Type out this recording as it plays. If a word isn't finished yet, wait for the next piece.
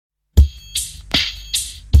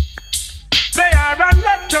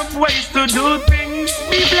lot of ways to do things.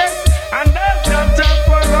 Be blessed and there's no time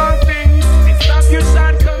for all things. Stop your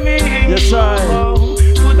shortcomings. Yes, I.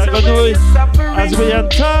 La grenouille. As we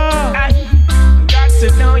enter. Got to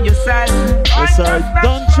know yourself. Yes, I.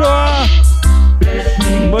 Don't show.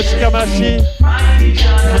 Moshi Kamachi.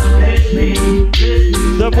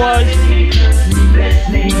 The boys. Bless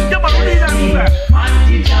me.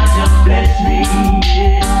 Mighty Jah, bless me.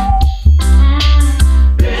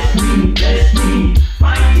 Bless me, bless me.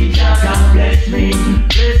 Mighty Jah, bless me.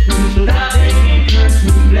 Bless me, so that they can curse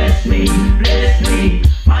me. Bless me, bless me.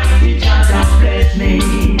 Mighty Jah, bless me.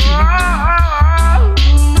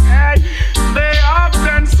 Hey, they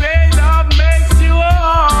often say love makes you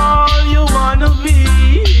all you wanna be.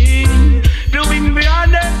 Doing the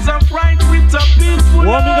honors of right with a peaceful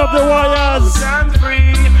Warming up the wires. and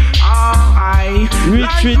free.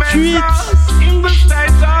 Retweet. In the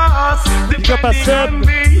status, depending on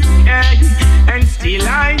me. And still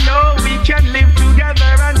I know we can live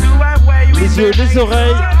together and do away with Les yeux, les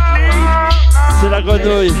oreilles. C'est la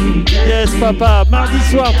grenouille. Yes, papa. Mardi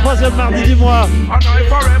soir, 3e mardi du mois.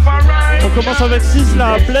 On commence avec 6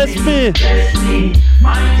 là. Bless me.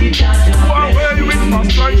 Mighty Jah, bless me.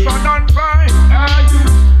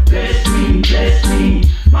 Bless me, bless me.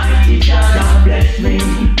 Mighty Jah, bless me.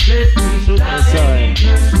 Bless me, so that they can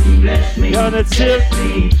curse me. Bless me. Bien, on est chill.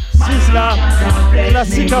 6 là.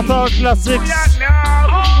 Classique en tant que classique.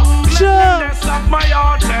 Bless of my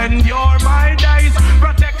heart and you're my days.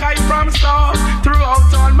 Protect I from storm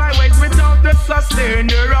throughout all my ways. Without the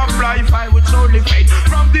sustainer of life, I would surely fade.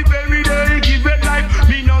 From the very day, give it life.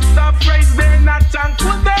 Me no stop praise, they not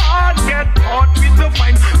thankful. The heart get caught with the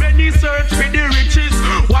fine. Many search for the riches.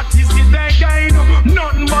 What is it they gain?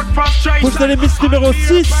 Nothing but frustration. Pousse les miss numéro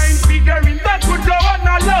 6. Figuring that would go on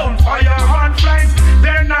alone. Fire on flames.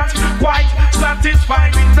 They're not quite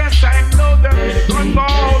satisfied with the same. No, they're gone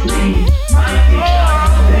gold. Mighty Jah,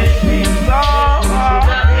 bless me.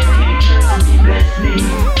 Bless me,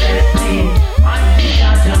 bless me. Mighty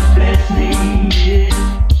Jah, bless me.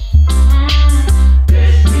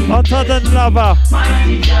 Bless me. Entrada de lava.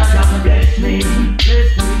 Mighty Jah, bless me. Bless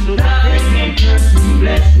me, so that they can curse me.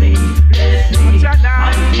 Bless me, bless me.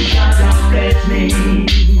 Mighty Jah, bless me.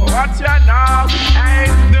 What's your now? Hey,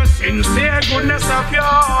 the sincere goodness of your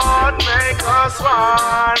heart make us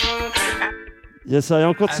one. Yes, allez,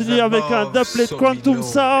 on continue avec un doublet de Quantum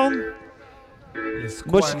Sound.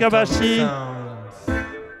 Moshi Kamachi.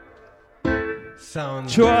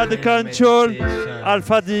 Choix de control.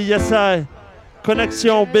 Alpha D, yes, I.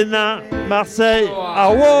 Connexion Bénin, Marseille. Ah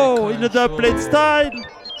wow, in the doublet style.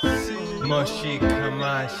 Moshi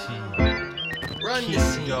Kamachi.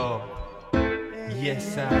 King Dog.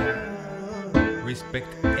 Yes, I respect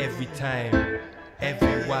every time,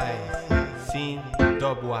 every wife. Seen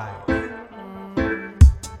dub wife.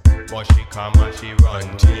 Moshi Kamachi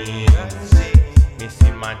run teams.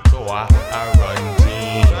 Missy Mantoa I run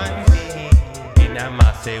teams. In a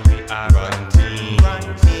Marseille we are run teams.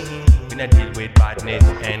 We not deal with badness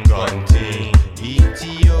and grunting.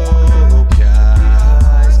 Ethiopia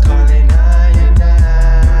is calling I and I.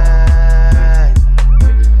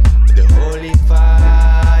 The Holy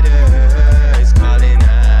Father is calling I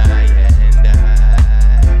and I.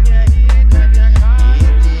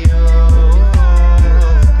 Ethiopia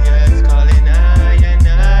is calling I and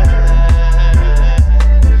I.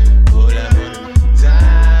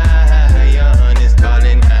 Zion is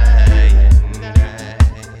calling I and I.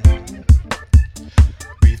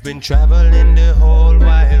 We've been traveling the whole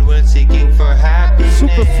while we're seeking for happiness.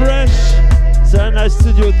 Super fresh. Zana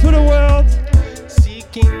Studio to the world.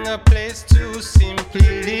 Seeking a place to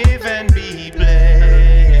simply live and be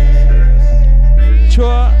blessed.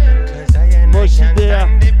 Choix. Moshi there.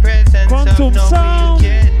 Quantum Sound.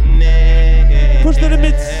 Push the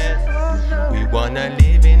limits. We wanna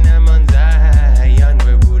live in a Mount Zion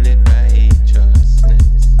where rule it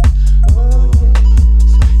righteousness. Oh,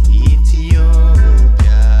 yes.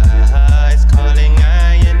 Ethiopia is calling I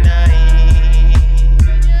and I.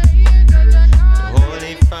 The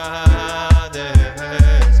Holy Father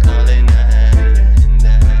is calling I and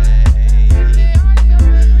I.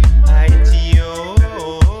 Ethiopia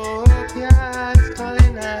is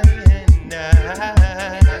calling I and I.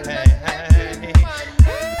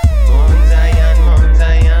 Mount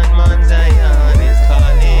Zion,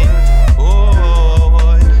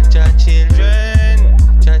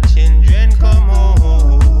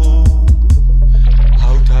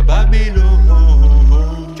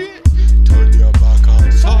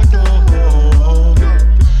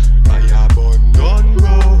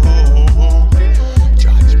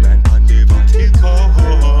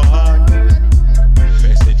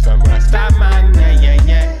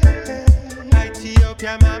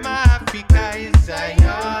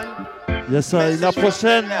 C'est ça. Et la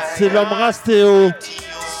prochaine, c'est l'homme Rastéo.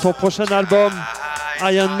 Son prochain album,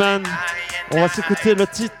 Iron Man. On va s'écouter le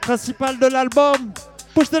titre principal de l'album.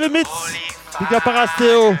 Push the limits. Big up à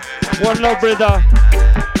Rastéo. One Love Breda.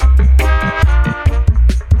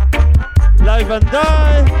 Live and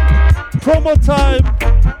Die. Promo time.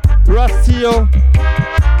 Rastéo.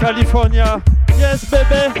 California. Yes,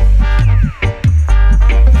 baby.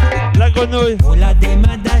 La grenouille. All of them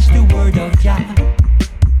a dash the word of Jah.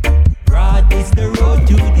 Broad is the road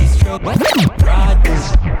to destruction. Broad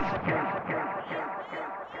is.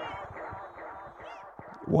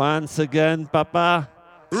 Once again, Papa.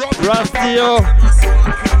 Rastéo.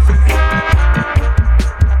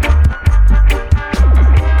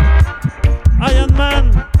 Iron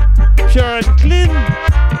Man. Pure and clean.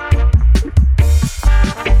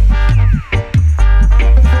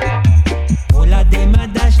 All of them a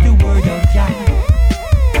dash the word of Jah.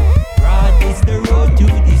 Broad is the road to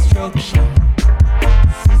destruction.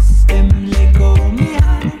 System let go me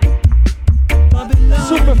hand. Babylon,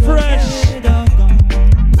 Super fresh.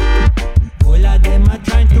 all of them are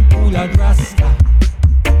trying to pull out Rasta.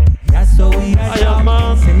 Yeah, so we are Iron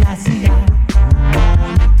Man.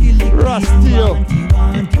 Rastéo.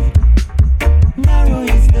 Narrow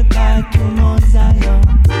is the path to Mount Zion.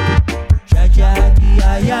 Jaja the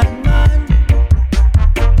Iron Man.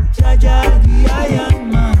 Jaja the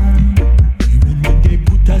Iron Man. Even when they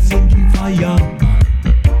put us in the fire.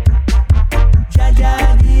 Jaja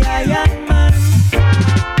the Iron Man.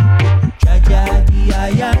 Jaja the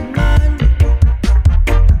Iron Man.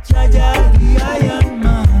 Jaja the Iron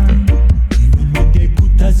Man. Even when they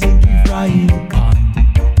put us in the frying pan.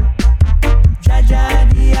 Jaja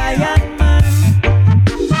the Iron Man.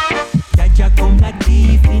 Jaja come like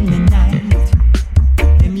thief in the night.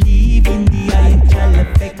 Them leaving the idol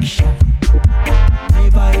affection.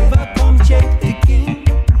 Never ever come check the king.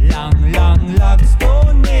 Long, long locks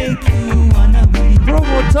don't make you wanna win.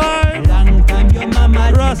 Promo time. Long time your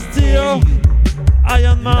mama Rastéo. did you.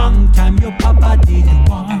 Iron Man. Long time your papa did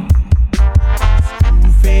one.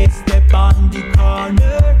 Two face step on the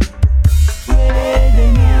corner. Where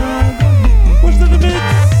them a go? Push the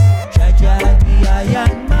limits. Jaja the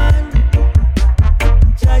Iron Man.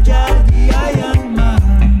 Jaja the Iron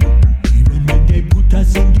Man. Even when they put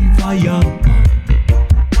us in the fire.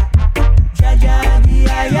 Jaja the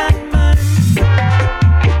Iron Man.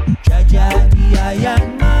 Jaja the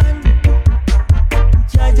Iron Man.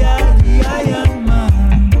 Jaja the Iron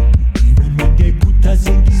Man. Even when they put us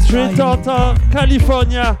in the Straight fire. out of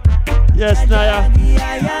California. Yes, Naya. Jaja the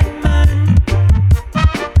Iron Man.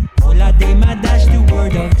 All of them a dash the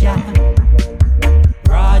word of Jah.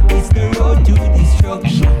 Broad is the road to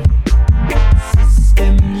destruction.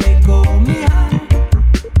 System let go me hand.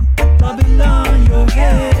 Babylon your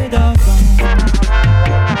head of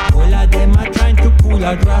gone. All of them are trying to pull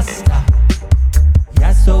out Rasta.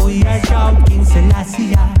 Yeah, so we are shouting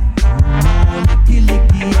Selassie.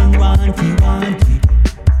 Licky and wanty.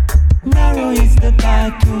 Narrow is the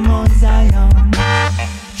path to Mount Zion.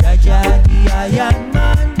 Jaja the Iron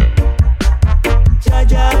Man.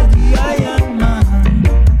 Jaja the Iron Man.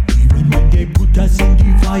 Even when they put us in the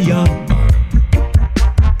fire.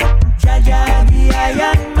 Jaja the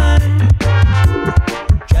Iron Man.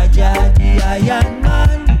 Jaja the Iron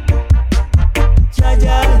Man.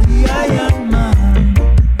 Jaja the Iron Man.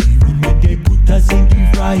 Even when they put us in the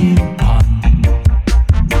frying pan.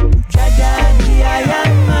 Jaja the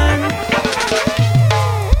Iron Man.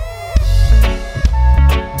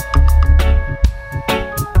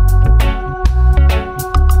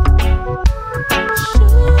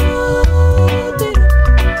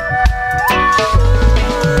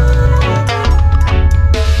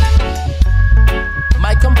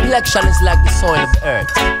 My complexion is like the soil of the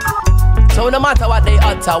earth. So no matter what they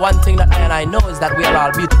utter, one thing that I know is that we are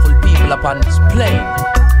all beautiful people upon this plane.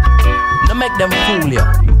 Don't make them fool you.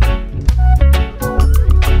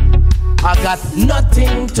 I got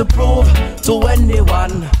nothing to prove to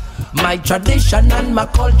anyone. My tradition and my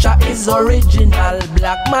culture is original.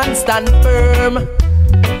 Black man stand firm,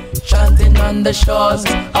 chanting on the shores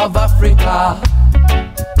of Africa.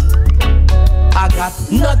 I got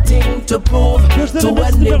nothing to prove to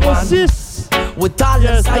anyone. With all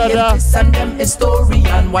the scientists and them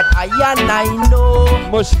historian, what I and I know,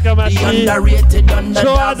 Moshi, Kamachi. the underrated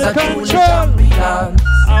underdogs are truly champions.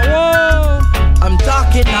 I'm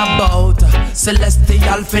talking about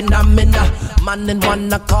celestial phenomena, man in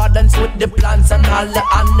one accordance with the plants and all the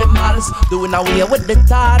animals, doing away with the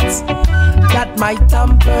thoughts that might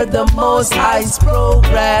tamper the Most High's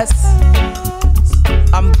progress.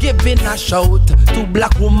 I'm giving a shout to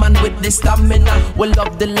black woman with the stamina. We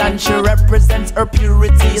love the land, she represents her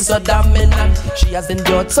purity, so dominant. She has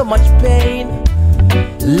endured so much pain,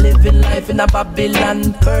 living life in a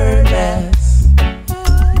Babylon furnace.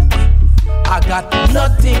 I got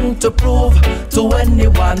nothing to prove to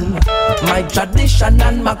anyone. My tradition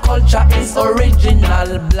and my culture is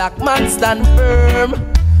original. Black man stand firm,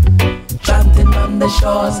 chanting on the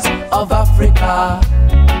shores of Africa.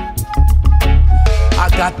 I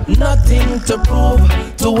got nothing to prove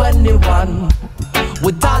to anyone.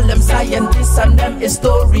 With all them scientists and them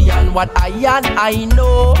historians, what I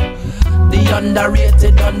know, the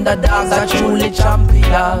underrated underdogs are truly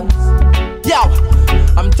champions. Yo,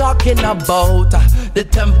 I'm talking about the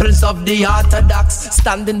temples of the Orthodox,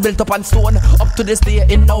 standing built up on stone, up to this day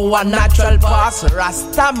in our natural past.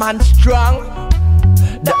 Rasta man strong,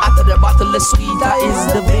 the hotter the battle, the sweeter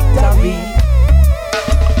is the victory.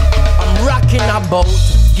 I'm rocking about,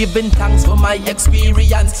 giving thanks for my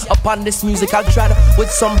experience upon this musical track with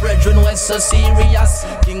some brethren who are so serious.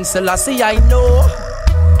 King Selassie, I know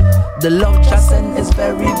the love Chasen is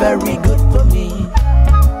very, very good for me.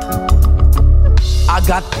 I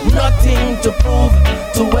got nothing to prove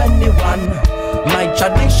to anyone. My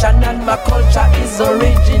tradition and my culture is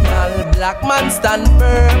original. Black man stand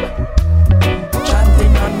firm,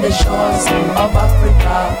 chanting on the shores of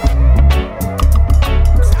Africa.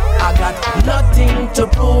 I got nothing to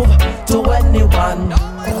prove to anyone.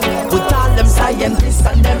 With all them scientists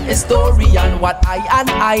and them historians, what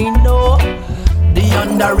I know, the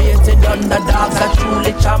underrated underdogs are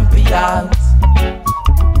truly champions.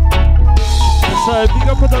 Big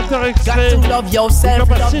up au Dr. X-Ray. Big up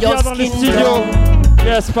à Sylvia dans les studios.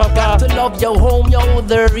 Yes, papa. Got to love your home, you're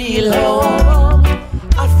the real home.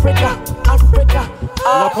 Africa, Africa.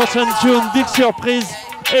 La prochaine tune, big surprise.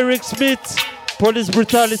 Eric Smith, Police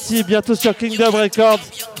Brutality, bientôt sur Kingdom Records.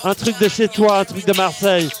 Un truc de chez toi, un truc de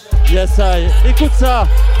Marseille. Yes, I. Écoute ça.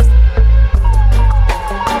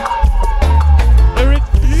 Eric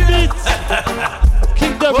Smith,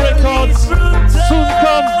 Kingdom Records, soon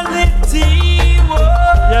come.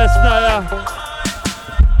 Yes, Naya.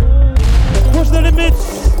 Push the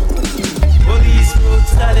limits. Police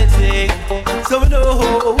brutality, so we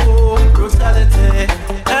know brutality,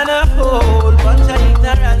 and a whole bunch of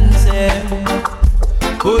ignorance.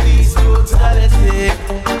 Police brutality,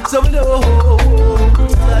 so we know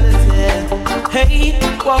brutality. Hey,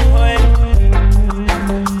 boy,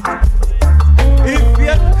 if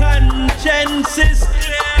your conscience is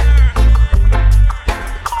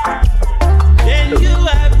then you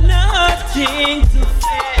have nothing to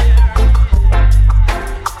fear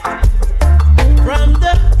from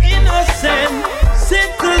the innocent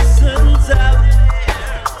citizens out there.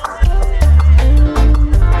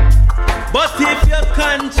 But if your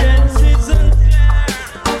conscience isn't clear,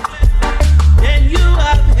 then you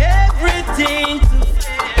have everything to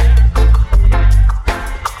fear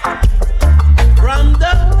from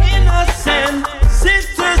the innocent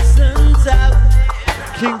citizens out there.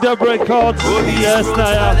 Kingdom Records, yes,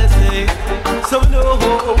 Naya. So no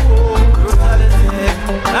brutality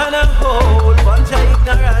and a whole bunch of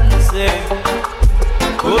ignorance.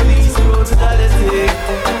 Police brutality,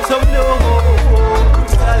 so no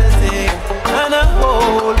brutality and a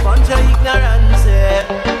whole bunch of ignorance.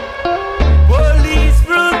 Police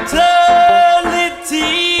brutality,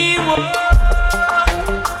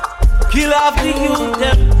 kill off the youth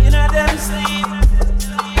them in a them sleep.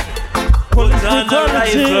 Police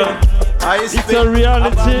brutality, it's a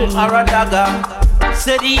reality.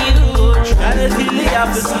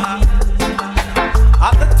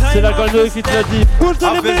 C'est la grenouille qui te l'a dit. Push the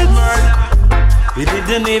limits. He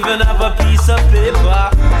didn't even have a piece of paper.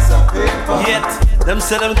 Yet, them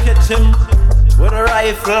said them catch him with a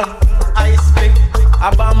rifle, ice pick,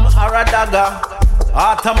 a bomb or a dagger,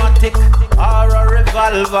 automatic or a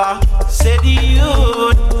revolver. Said the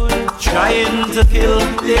youth trying to kill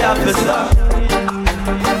the officer.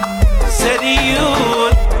 Said the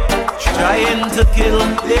youth trying to kill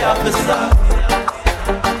the officer.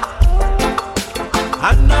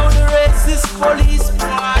 And now the racist police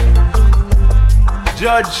squad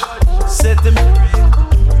judge set him free,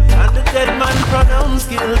 and the dead man pronounced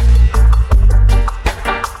guilty.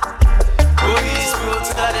 Police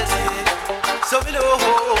brutality, so we know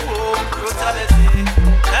brutality,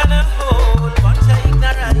 and a whole bunch of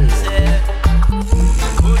ignorance.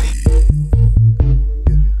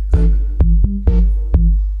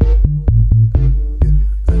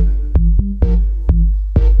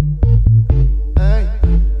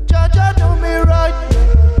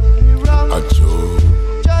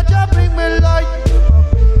 Jaja bring me light,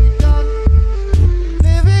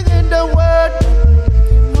 living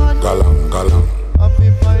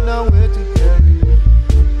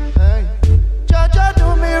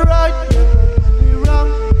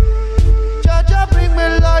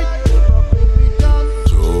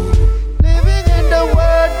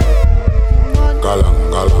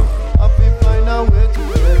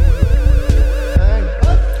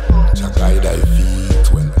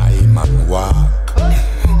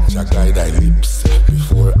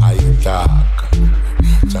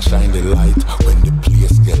light when the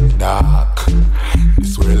place get dark.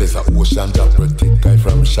 This world is an ocean to protect guy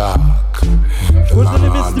from shark. The Lord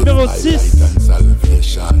is my light and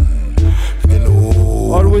salvation. Then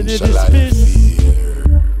all we need is peace.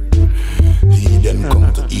 He then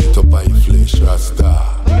come to eat up my flesh, Rasta.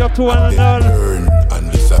 We got to one and all. Burn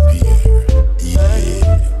and disappear.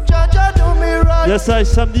 Yeah. Yes, I,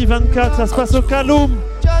 samedi 24, ça se passe au Kaloum.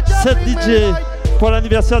 7 DJ pour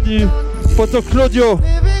l'anniversaire du poteau Claudio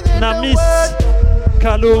Namis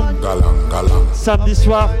Kaloum. Samedi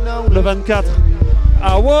soir, le 24.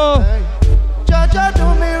 Ah wow! Tu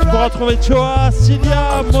pourras retrouver Choa,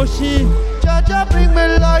 Cilia, Moshi.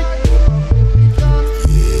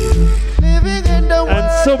 And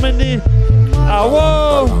so many. Ah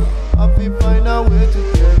wow!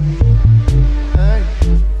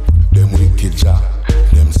 Them wicked jack,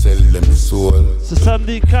 them sell them soul. Ce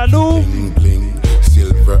samedi, Kaloum. Bling bling,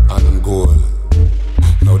 silver and gold.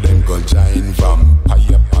 Now them go giant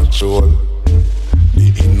vampire patrol.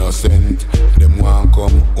 The innocent, them want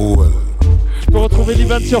come all. Tu peux retrouver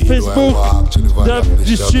l'event sur Facebook. Dub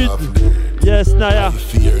du Sud. Yes, Naya.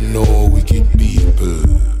 Fear no wicked people.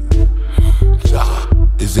 Jah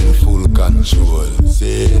is in full control.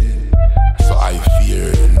 Say, so I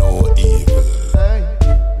fear no evil.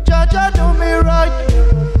 Jaja do me right.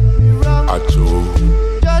 True.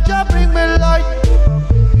 Jaja bring me light.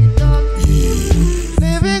 Yeah.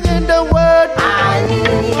 Living in the world.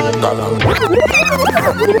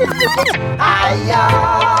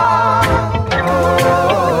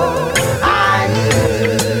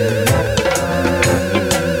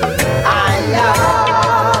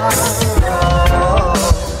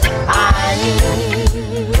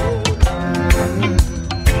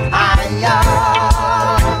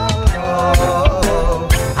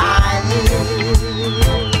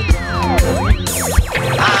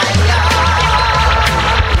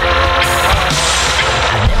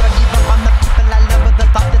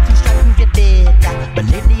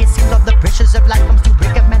 Of life comes to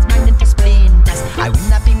break a man's mind into splinters. I will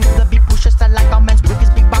not be moved to be pushed just like a man's work is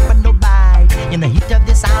big bop and no bite. In the heat of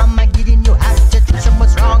this Armageddon, you have to choose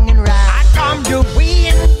what's wrong and right. I come to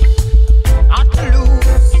win, not to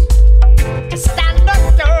lose, to stand up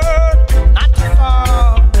tall, not to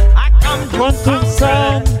fall. I come to Quantum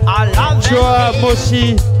Sound, I love Choa,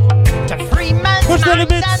 Moshi. to free man's Push the mind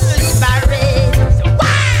limits. and liberate. So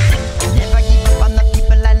why? Never give up on the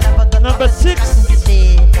people I love or the Number 6.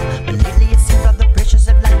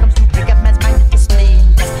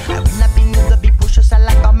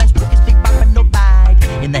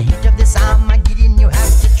 In the heat of this Armageddon, you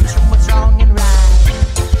have to choose from what's wrong and right.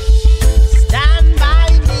 Stand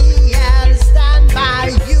by me, I'll stand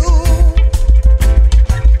by you.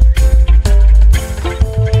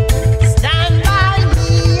 Stand by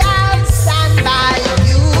me, I'll stand by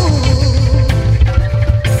you.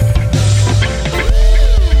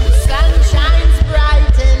 Sun shines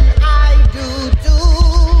bright and I do too.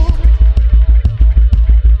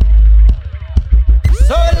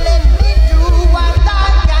 So let me do what I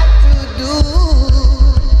got to do.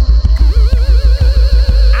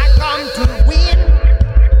 I come to win,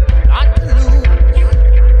 not to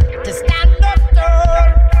lose, to stand up tall,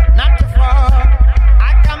 not to fall.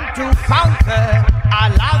 I come to conquer our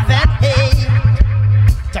love and hate,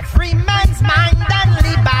 to free man's mind and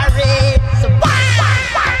liberate. So why?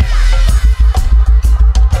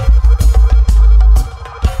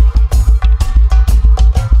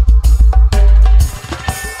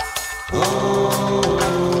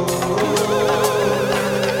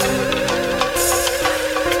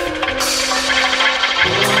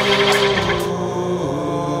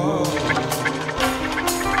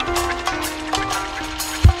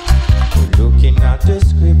 Looking at the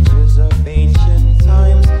scriptures of ancient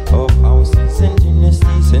times, of houses and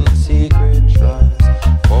dynasties and secret tribes,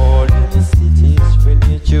 fallen cities,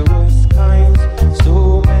 religious kinds,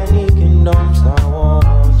 so many kingdoms are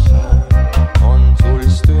one child.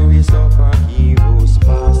 Untold stories of our heroes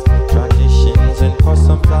past, traditions and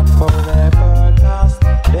customs that forever last,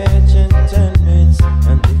 legends and myths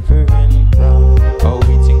and different crafts,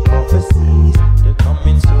 awaiting prophecies, they're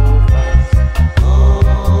coming so fast.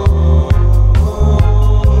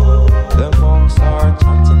 The monks are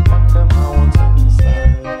chanting from the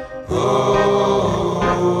mountainside.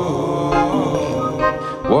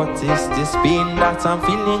 What is this pain that I'm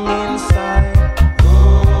feeling inside?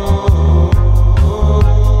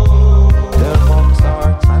 The monks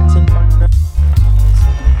are chanting from the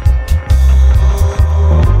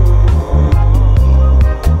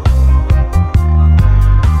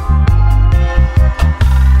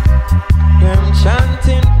them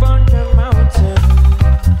chanting from the mountain.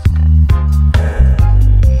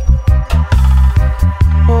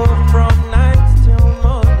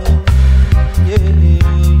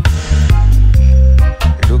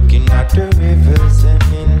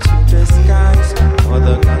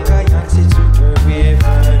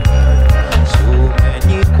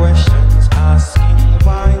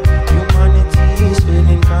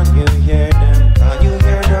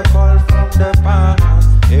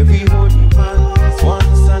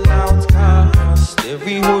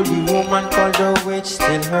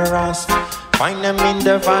 rust. Find them in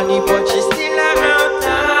the valley, but she still a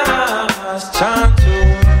outcast. Chant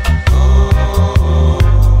tune.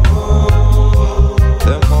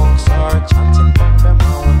 The monks are chanting from the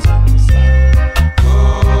mountainside.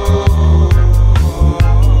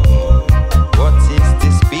 What is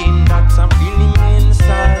this pain that I'm feeling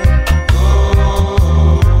inside?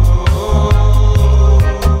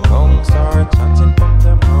 Monks are chanting from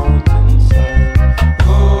the mountainside.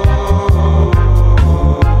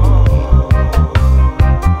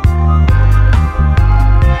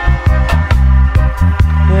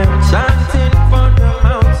 Them chanting from the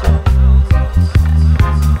mountains.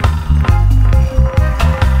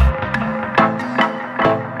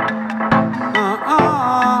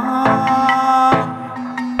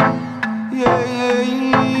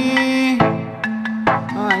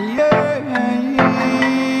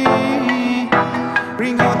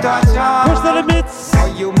 Bring out a jar. Push the limits. For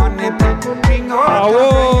humanity, bring out Ah, a whoa.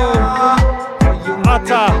 prayer. For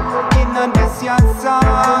humanity, Atta. in a this your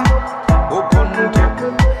song. Open to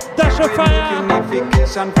Dash of fire.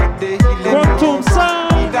 unification for the healing. Quantum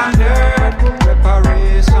sound. Need an earth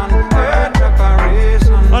preparation, earth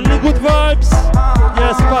preparation. Only good vibes.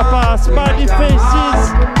 Yes, Papa. Smiley faces.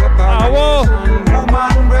 Ah, wow.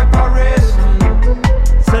 Woman reparation.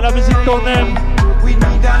 C'est la musique qu'on aime. We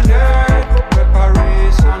need an earth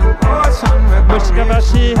preparation, ocean Moshi reparation.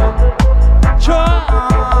 Kamachi. Chua.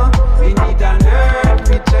 We need an earth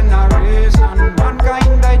regeneration,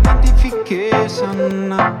 mankind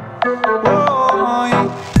identification. Oh,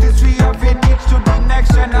 this we have it teach to the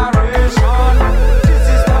next generation. This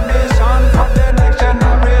is the mission for the next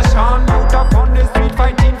generation. Out upon the street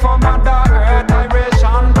fighting for Mother Earth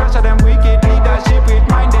direction. Pressure them wicked leadership with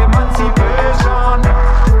mind emancipation.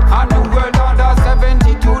 A new world order,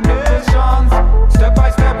 72 nations. Step by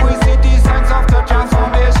step we citizens of the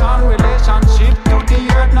transformation. Relationship to the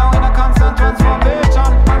earth now in a constant transformation.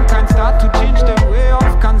 Mankind start to change the way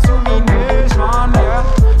of consuming nation. Yeah,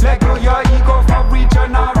 let go your ego for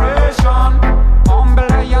regeneration.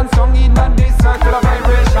 Humble and song in this circle of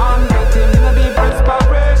vibration. Getting in the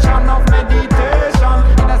inspiration of meditation.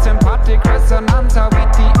 In a sympathetic resonance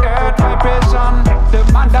with the earth vibration. The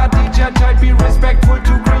mother teacher child be respectful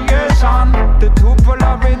to creation. The two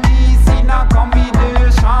polarities in a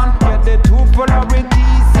combination. Yeah, the two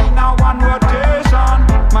polarities in a one rotation.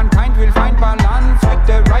 Mankind will find balance with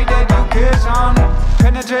the right education.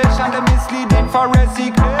 Penetration, the misleading for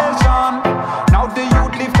resignation. Now the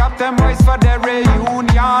youth lift up them voice for the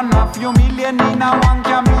reunion. A few million in a one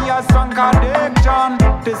can be a strong addiction.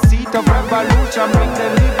 The seat of revolution bring the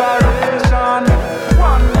liberation.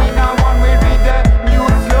 One in a one will be the new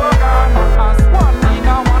slogan. As one in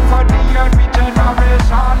a one for the earth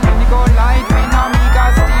regeneration. Indigo light in a mega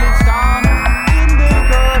still stand.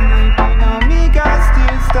 Indigo light in a mega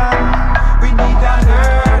still stand. We need an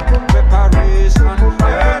earth preparation,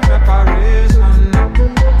 earth preparation.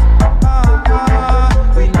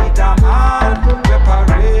 We need a man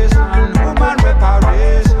preparation, woman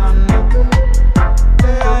preparation.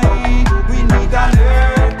 We need an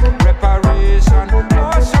earth preparation,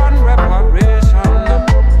 ocean reparation.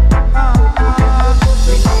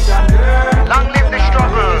 We need an earth. Long live the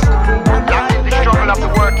struggle. Long live the struggle of the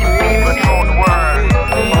working people throughout the world.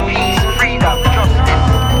 Peace, freedom, justice,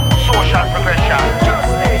 social progression.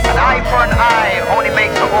 An eye for an eye only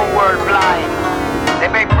makes the whole world blind. They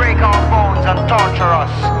may break our bones and torture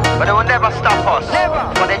us, but they will never stop us,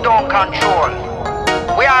 for they don't control.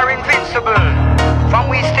 We are invincible. From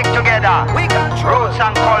we stick together, roots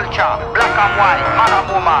and culture, black and white, man and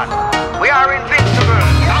woman. We are invincible.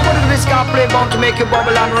 I wanted this guy play bomb to make you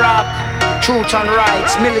bubble and rock. Truth and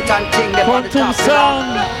rights, militant thing, them on the Quantum top, sound.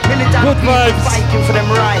 Militant Good people vibes. fighting for them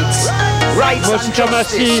rights. Rights Moshi and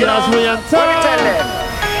justice, Kamachi, you know? as we What we enter. tell them?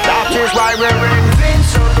 That is why we're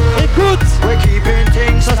invincible. Écoute. We're keeping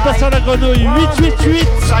things Ça se passe à tight. la grenouille. 888.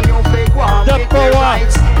 And you fake one The with power. their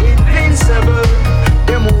rights. Invincible.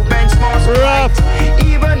 The movement's must Rap. right.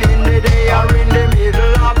 Even in the day or in the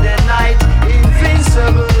middle of the night.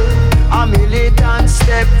 Invincible. A militant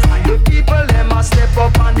step. The people them a step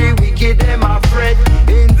up and the wicked them a fret.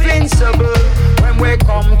 Invincible. When we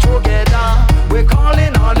come together, we're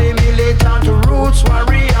calling all the militant roots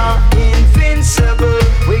warrior. Invincible.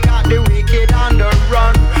 We got the wicked on the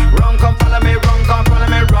run. Run, come follow me, run, come follow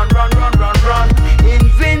me, run, run, run, run, run.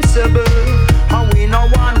 Invincible. And we no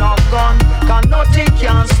want no gun. Cause nothing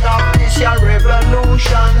can stop this your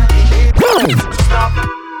revolution. Stop.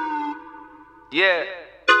 Yeah.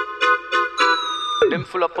 Them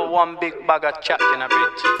full up for one big bag of chat in a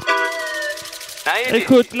bit.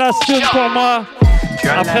 Écoute, la tune pour moi.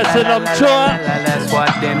 Après, c'est l'homme Choa. That's what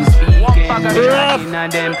them speaking. bag of chat in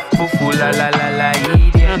them. Fufu la la la la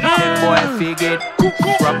idiot. Them boy figure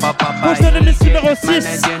proper papa idiot. Man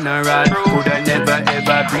a general coulda never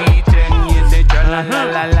ever pretend. You say la la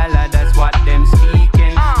la la la, that's what them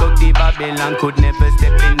speaking. So the Babylon could never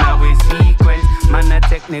step in our sequence. Man a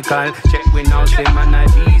technical, check we now say man a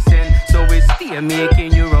decent. So we still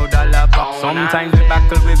making $1 back. Sometimes we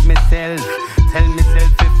battle with myself. Tell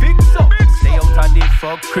myself to fix up. Stay out of the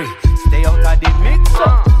fuckery, stay out of the mix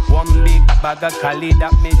up. One big bag of Cali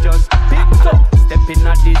that me just picked up. Step in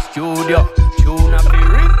at the studio, tune up the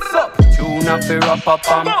rinse up. Tune up the wrap up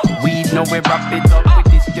weed, now we wrap it up.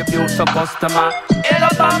 We distribute to customer. Hell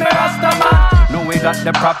up on me Rastaman. Now we got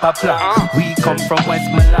the proper plan. We come from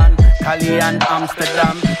Westmoreland, Cali and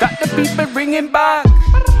Amsterdam. Got the people bringing back.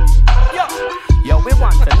 Yo, we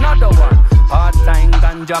want another one. Part-time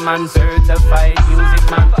ganja man, certified music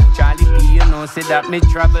man. Charlie P, you know, say that me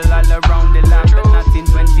travel all around the land. But not in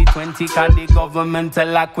 2020, cause the government to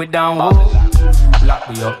lock we down. Lock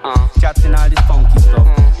we up, chatting all this funky stuff.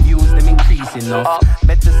 Use them increase enough.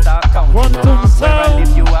 Better start counting up. Where I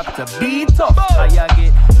live, you have to beat up. Or you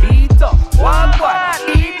get beat up. One,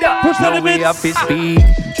 eat up. Push no way up his speak.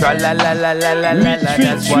 Tra la la la la la la la.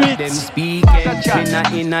 That's what them speaking.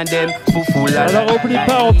 Inna them. Alors oublie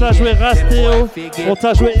pas, on t'a joué Rasteo, on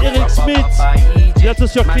t'a joué Eric Smith, bientôt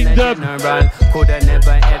sur Kingdom.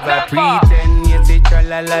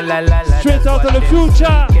 Straight out of the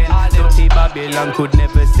future. Babylon could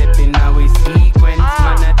never step in our sequence.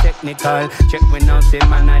 Man a technical, check when I say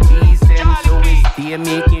man a decent. So we stay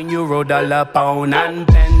making $1 pound and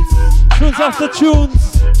pence. Tunes after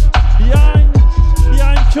tunes.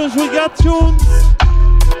 Behind tunes we got tunes.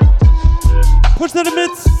 Push the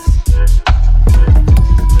limits.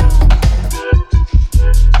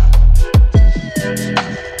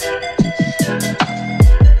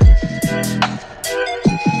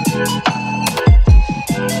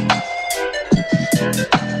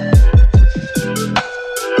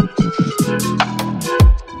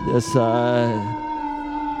 Yes,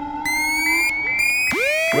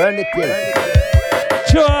 Run it,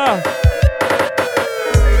 Sure.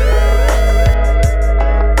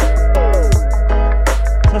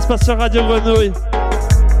 Ça se passe sur Radio Grenouille.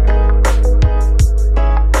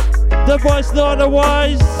 The boys know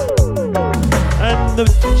otherwise. And the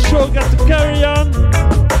show got to carry on.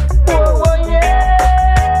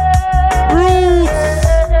 Roots.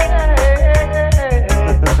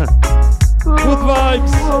 Good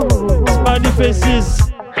vibes. Smiley faces.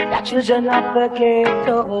 The children of the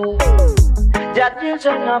ghetto. The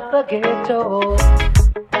children of the ghetto.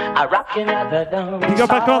 A rockin' at the dance. Big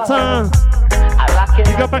up à Quentin.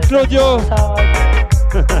 Big up à Claudio.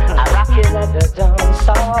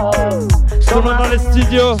 Tout le monde dans les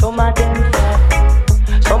studios. Some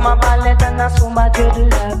are ballet and some are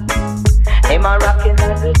dreadlocks. I'm a rockin'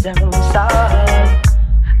 at the dance hall.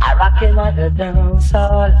 I rockin' at the dance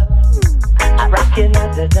hall. I rockin'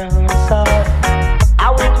 at the dance hall. I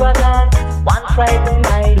went to a dance one Friday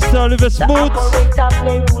night. Mr. Oliver Smooth.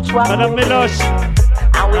 Madame Méloche.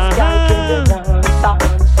 And we skanking the dance hall.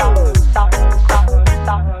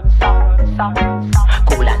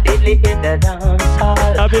 Cool and deadly in the dance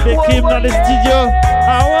hall. Ah bébé Kim dans les studios.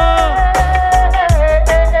 Ah ouais.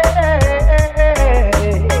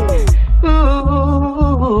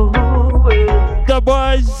 The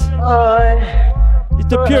boys.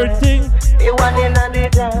 It's a pure thing. Everyone in the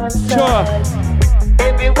dance hall. Sure.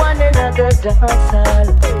 Everyone in the dance hall.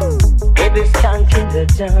 Every skank in the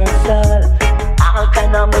dance hall. All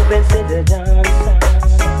kind of movements in the dance hall.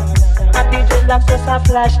 And DJ Labs just a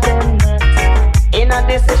flash them nuts. In a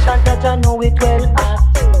decision that I know it well hard.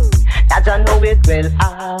 That I know it well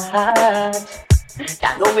hard. That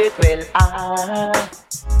I know it well hard.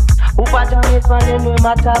 Who pass on it for them no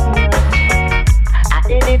matter much. At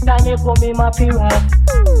any time you come in my period.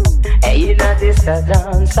 Hey, in a this a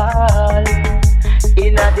dance hall.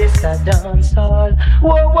 In a this a dance hall.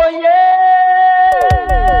 Whoa, whoa, yeah.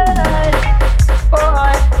 Oh,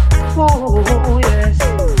 ooh, yes.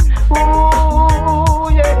 Ooh,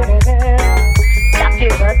 yeah.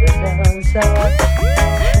 Talking about the dance hall.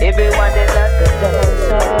 Everyone is at the dance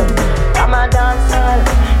hall. I'm a dance hall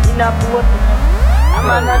in a boat. I'm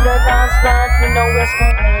another dance hall in a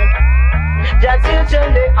Westmoreland. Just children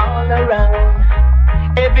they all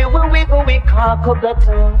around. Everywhere we go we cock up the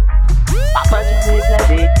tongue. Papa's place like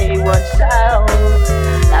the A1 sound.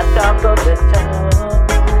 I talk of the town.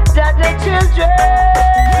 That the children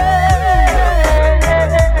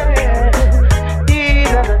in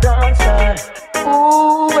the dance hall.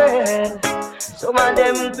 Ooh, well. Some of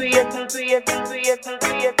them create.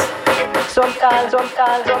 Some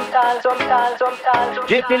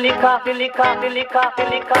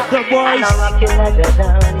The Boys.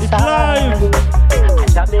 It's live.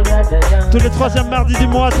 Tous les troisièmes mardis du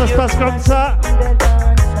mois, ça se passe comme ça.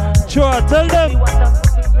 Choa, tell them.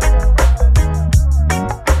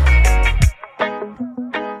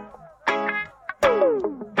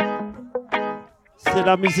 C'est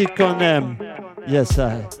la musique qu'on aime. Yes,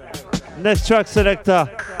 I. Next track selector.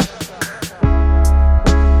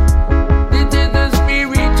 This is the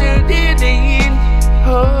spiritual dealing.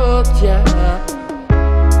 Oh, yeah.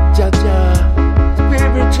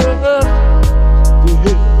 Spiritual.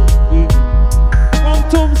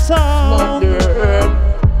 Quantum sound. Smoke the herb,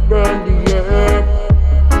 burn the herb.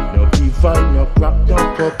 No define, no crack, no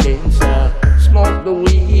cocaine, sir. Smoke the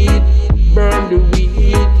weed, burn the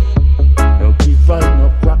weed. No define, no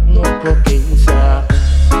crack, no cocaine, sir.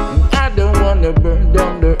 I don't wanna burn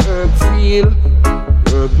down the herb field.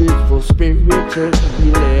 Herb is for spiritual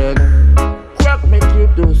healing. Crack make you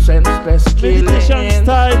do senseless killing. Meditation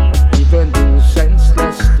style. Even do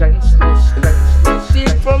senseless. See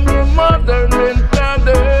from your mother and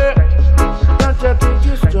father. Don't you think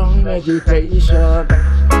you strong meditation?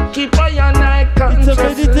 Keep on your night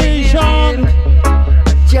meditation.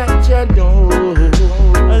 Ja, no.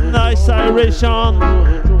 A nice aeration.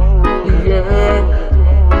 Yeah.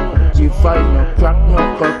 You find no crack, no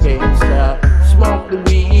cocaine, sir. Smoke the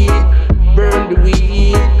weed, burn the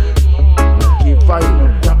weed. You find no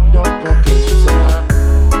crack, no cocaine, sir.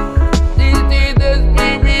 This is the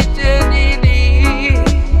spirituality.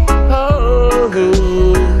 Oh,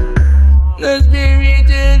 the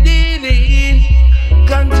spirituality.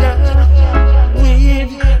 Ganja, weed.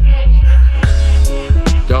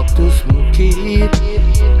 Doctor smoke it.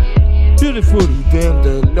 Beautiful. Even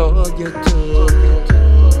the lawyer too.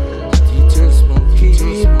 Teacher smoke it.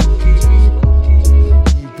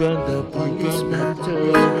 Even the policeman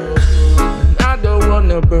too. I don't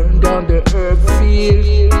wanna burn down the herb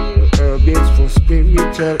field. The herb is for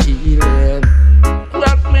spiritual healing.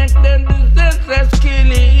 What make them do senseless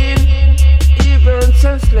killing? Even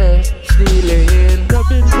senseless stealing. The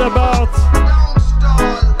beats about.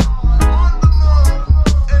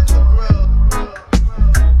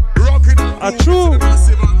 A true.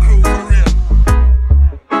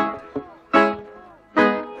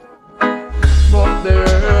 Smoke the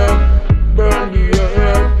herb, burn the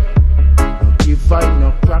herb. You find no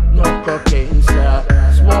crack, no cocaine, sir.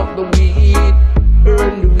 Smoke the weed,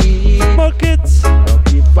 burn the weed. Smoke it.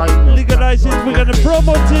 You find no legalize it. We're gonna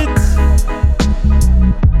promote it.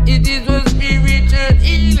 It is a spiritual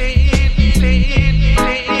healing.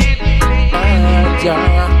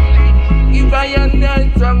 If I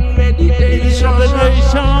am from meditation,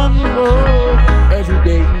 oh, every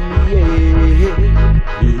day,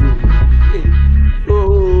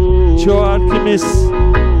 oh, Joe Alchemist.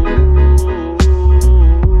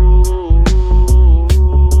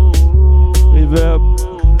 Reverb.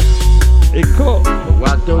 Echo.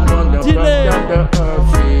 Delay.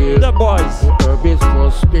 The Boys. The herb is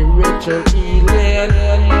for spiritual healing.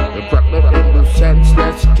 The problem in the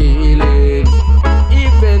senseless killing.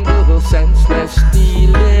 Even the senseless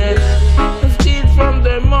stealing. Steal from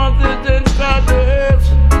the mothers and fathers.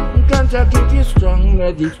 Ganja keep you strong,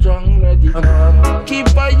 ready.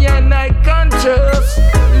 Keep on your night conscious.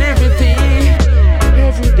 Liberty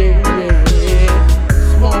every day.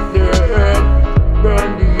 Smoke the herb, burn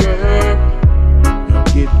the herb.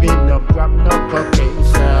 Give me no crack, no cocaine,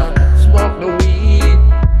 sir. Smoke the weed,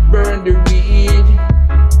 burn the weed.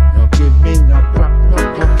 No give me no crack, no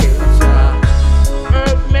cocaine, sir.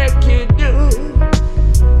 Herb make you do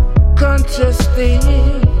conscious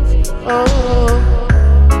things. Oh,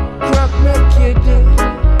 crack make you do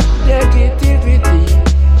negativity,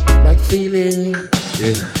 like feeling.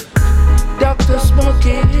 Yeah. Doctor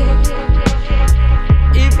smoking,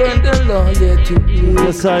 even the lawyer to you.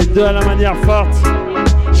 Yes, I do à la manière forte.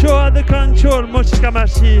 Choa de control, Moshi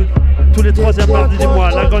Kamachi. Tous les troisièmes mardis du mois,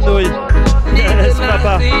 la grenouille. Yes,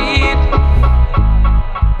 papa.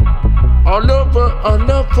 All over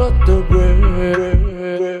the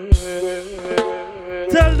world.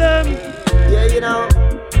 Tell them. Yeah, you know,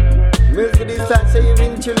 music is like so you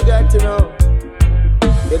really got to know.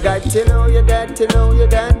 You got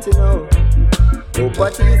to know. Oh,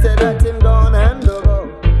 but he said that him gone and go.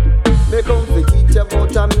 Me come fi teach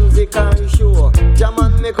about a musical show.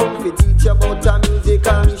 Jaman me come fi teach about a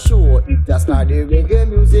musical show. If that's not the reggae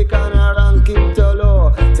music and a ranking to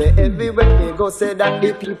low. Say everywhere me go say that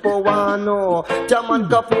the people want know. Jaman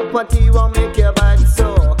couple party want make your bad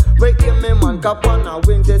so. Wake me man cap on a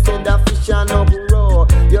winter say that fish and up row.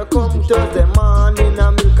 You come Thursday morning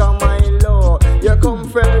and milk and Milo. You come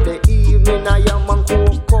Friday evening evening I am on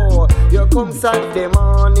cocoa. You come Saturday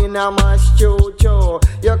morning I mash chocho.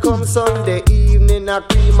 You come Sunday evening a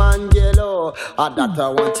cream and yellow. That I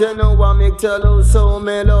want you know I make tell you so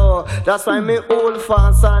mellow. That's why me hold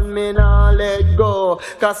fast and me nah let go.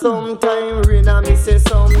 Cause sometimes rain and me say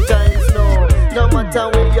sometimes no. No matter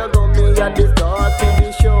where you go, me at the start to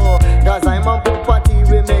the show. Cause I'm a property,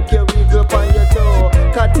 we make you wiggle on your toe.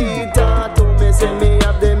 Katita to me say me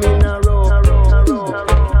have them in a row.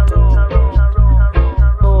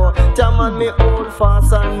 Jaman me hold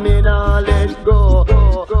fast and me nah let go.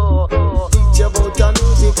 Teach you about a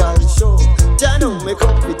musical show. Jano me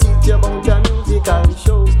come to teach you about a musical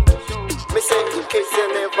show. Me say in case you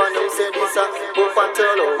never know say this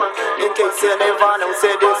Buffalo. In case you never know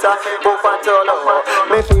say this Buffalo.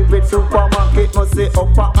 My favorite supermarket must say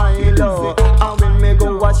upper island. And when me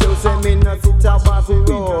go watch show say me no sit a back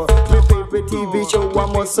row. My favorite TV show I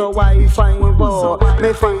must so Wi-Fi bo.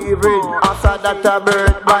 My favorite after that a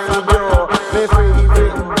bird by Joe. My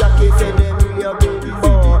favorite Jackie say them real big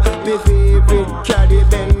bo. My favorite Caddy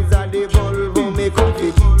Benz and the Volvo. Me come to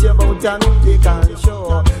teach you about a musical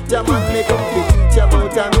show. Jaman me come to teach you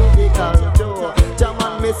about a musical show.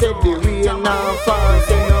 Jaman me say the rain now fall,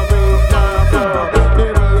 say no breeze now blow. The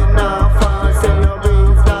rain now fall, say no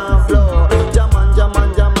breeze now blow. Jaman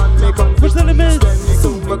me come to teach them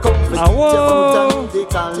super come to teach you about a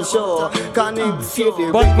musical show. Can you see the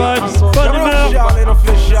rain? Bonne vibes, bonne humeur.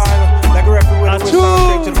 Like a referee with a whistle,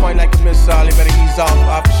 take to the point like a missile. You better ease off, I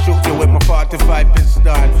have to shoot you with my 45 pistol.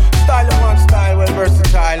 Style of one style, well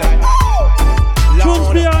versatile. Tunes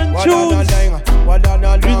behind tunes. 1h.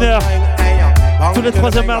 Tous les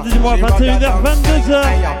 3e mardis du mois, 21h,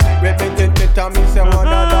 22h.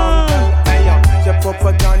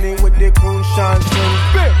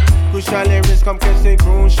 Crucial lyrics, come catch the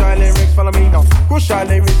crucial lyrics, follow me now. Crucial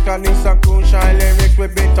lyrics, can need some crucial lyrics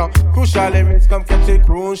with better. Crucial lyrics, come catch the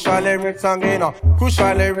crucial lyrics again.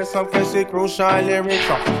 Crucial lyrics, come catch the crucial lyrics.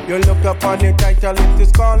 You look up on the title, it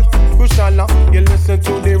is called Crucial. You listen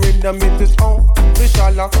to the rhythm, it is on.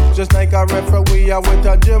 Crucial, just like a referee with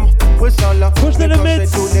a gym. Whistle, push the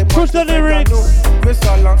limits, push the lyrics.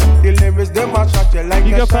 Whistle, the lyrics, them a shot you like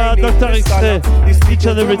a shiny. Dr. X-Ray, each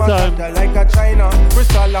and every time. Like a China,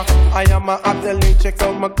 Whistle. I am a athlete, check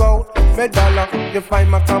out my gold medal. You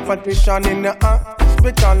find my competition in the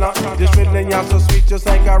hospital. This rhythm is so sweet, just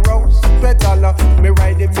like a rose petal. Me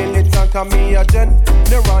ride the militant, call me a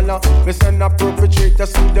general. Me send a perpetrator,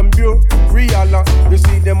 see them burial. You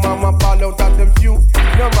see them mama ball out at them few.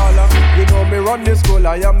 You know me run the school,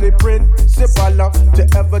 I am the principal. To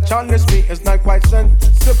ever challenge me is not quite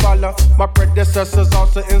sensible. My predecessors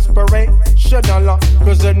also inspirational.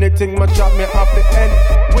 Cause anything my job me have to end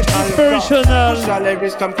with inspirational. Crucial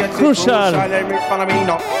lyrics, come get crucial. Crucial lyrics, follow me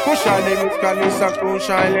now. Crucial lyrics, can listen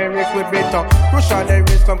crucial lyrics with better. Crucial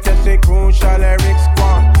lyrics, come get the crucial lyrics,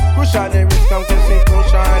 one. Crucial lyrics, come get the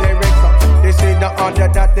crucial lyrics. They say the order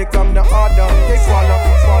that they come the order. They follow.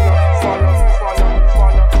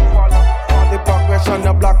 The progression,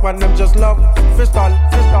 the black one, them just love. Fistal.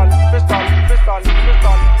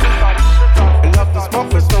 I love the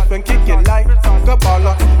smoke, we stuff and kick it like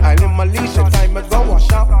Kabbalah. I'm in Malaysia, time ago,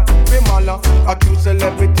 wash up. Bimala, a true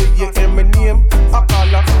celebrity, you hear my name.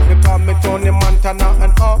 Akala, they call me Tony Montana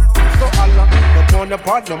and all. So Allah, the on the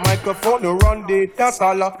part, the microphone, the run the that's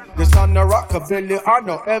all. This on the rockabilly, I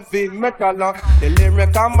know heavy metal. The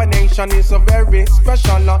lyric combination is so very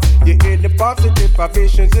special. You hear the positive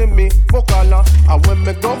vibrations in me, vocal. And when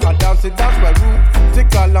me go, I dance it, that's my root.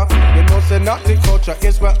 Tickler, you know, say not the culture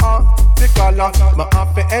is where I'm tickler. My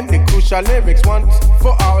outfit and the crucial lyrics once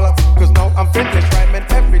for all. Cause now I'm finished rhyming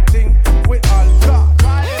everything with all.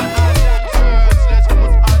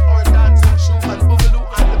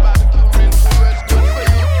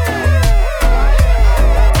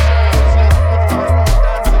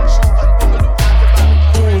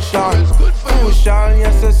 Crucial,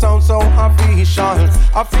 yes, it sounds so official.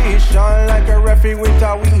 Official, like a referee with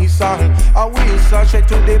a whistle. A whistle, straight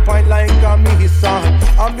to the point like a missile.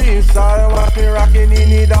 A missile, watch me rocking in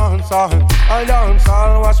the dancehall. A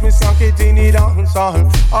dancehall, watch me skank it in the dancehall.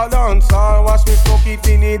 A dancehall, watch me smoke it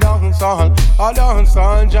in the dancehall. A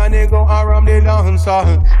dancehall, Johnny go around the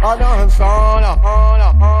dancehall. A dancehall,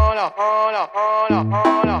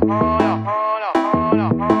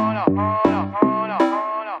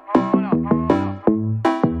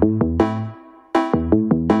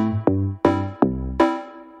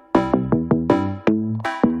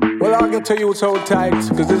 Well, I'll get to you so tight,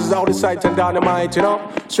 cause this is all the sight and dynamite, you know.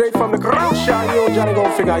 Straight from the crucial, you Johnny go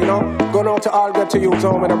figure, you know. Going out to all get to you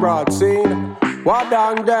home in abroad, scene. What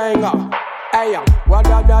dang dang. Hey, what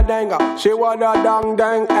da da danga? She want da dang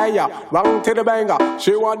dang. Hey, wrong to the banger.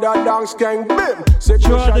 She want da dang skeng. Bim.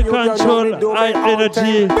 You are the control, high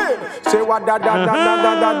energy. Say what da da da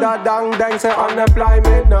da da da dang dang. Say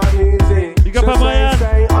unemployment not easy. You got my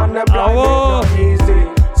say unemployment not easy.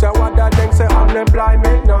 Say what da dang. Say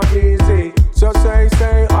unemployment not easy. So say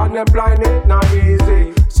unemployment not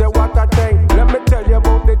easy. Say what I think. Let me tell you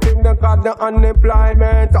about the thing that got the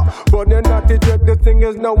unemployment. But the naughty joke, the thing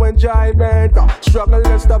is no enjoyment. Struggle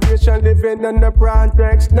and starvation, living in the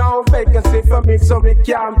projects. No vacancy for me, so we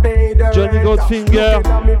can't pay the Johnny rent. Goldfinger.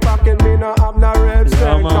 Looking at me pocket, me no have no red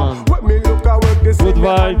cent. When me look at what this good thing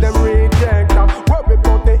and them reject. When me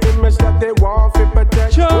put the image that they want to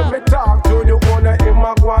protect. When me talk to the owner, in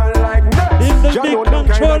my one like next. In the big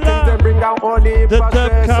controller, they bring out all the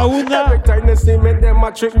Kauna. Every time they see me, them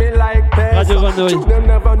a treat me like pest. They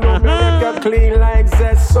never know me make a clean like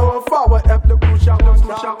zest. So forward, up the push out, to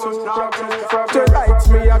write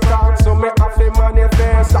me a talk, so me have to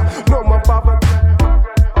manifest. No more poverty.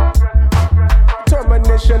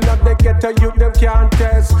 Termination of the ghetto, you them can't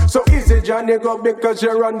test. So easy, Johnny, go because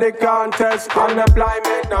you run the contest.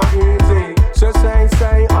 Unemployment not easy. So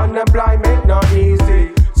say unemployment not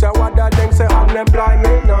easy. So what that thing say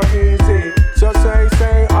unemployment not easy. So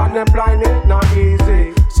say unemployment not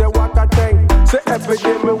easy. Say what I think. Say every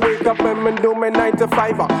day me wake up and me do me 9 to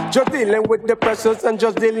 5. Just dealing with the pressures and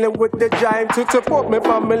just dealing with the jive. To support my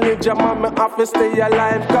family, jam on me have to stay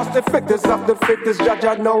alive. Cause the fittest of the fittest, judge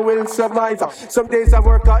I know will survive. Some days I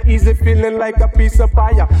work out easy, feeling like a piece of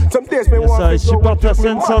fire. Some days me want to go supporte la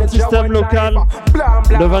scène sound système local.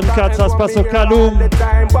 Le 24, ça se passe au Kaloum.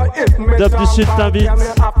 Dub du Sud t'invite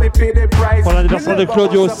pour l'anniversaire de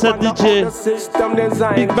Claudio, 7 DJ.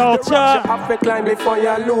 Big Baotia.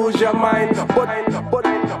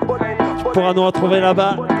 Tu pourras nous retrouver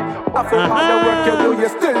là-bas.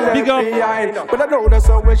 Big up. But I know the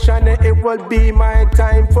sun will shine, it will be my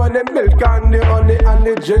time for the milk and the honey and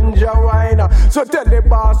the ginger wine. So tell the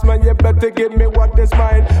boss man, you better give me what is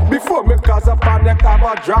mine before me cause a panic have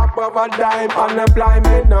a drop of a dime.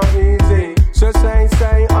 Unemployment not easy. So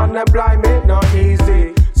say unemployment not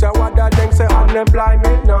easy. So what that thing say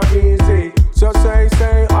unemployment not easy. So say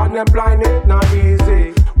unemployment not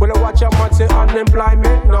easy. When I watch a man say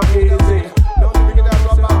unemployment not easy.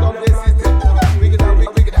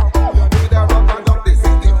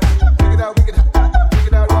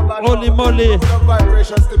 Holy moly.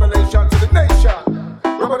 Vibration stimulation to the nation.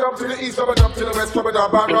 Rub it up to the east, rub it up to the west, rub it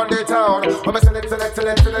up and run the town. I'm a select,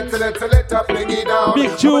 fling it down.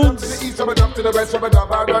 Big tunes. To the east, rub it up to the west, rub it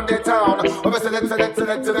up and run the town. I'm a select,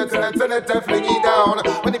 fling it down.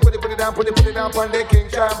 When you put it down, put it down on the king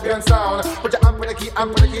champion sound. Put your amp for the key,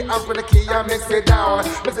 and mix it down.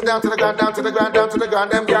 Mix it down to the ground, down to the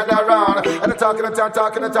ground, them gather around. And the talking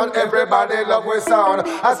the town, everybody love with sound.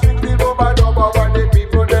 I strictly rubber what the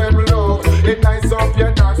people them love. It nice up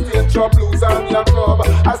your dance, stage your blues and your club.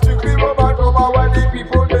 I strictly rubber what the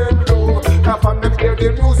people them love. Now from them hear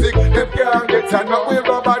the music, them can't get and now we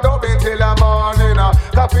rubber dub it till the morning.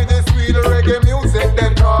 Copy the sweet reggae music,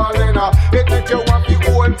 them calling. It make you want to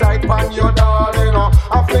hold tight on your darling.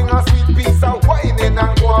 I fling a sweet piece of wine in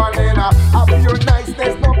and warning. I feel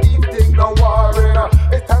niceness, no beef thing, no worrying.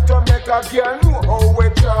 It's time to make a girl know how we're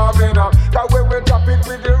charming. That way we drop it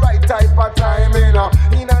with the right type of timing.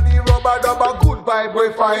 In the rubber dub, a good vibe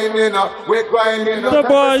we're finding. We're grinding. The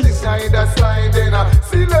boys. Sliding.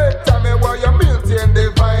 See later me while you maintain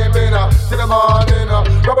the vibing. To the morning.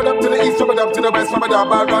 Rub it up to the east, rub it up to the west, rub it up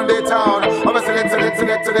around the town. I'm a select, to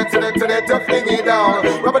fling it down.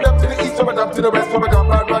 Rub it up to the east, rub it up to the west, rub it up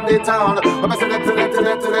around the town. I'm a select,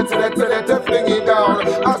 to fling it down.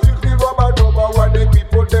 I strictly rubber what the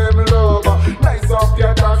people them love. Nice off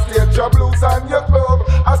your dance, stage your blues and your club.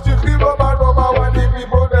 I strictly rubber what the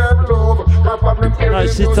people them love.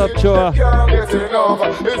 Nice sit up, Joa. It's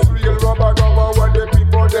real rubber what the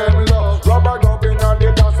people them love. Rubber dubbing on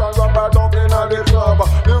the dance and rubber dubbing on the club.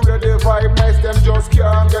 The way the vibe nice, them just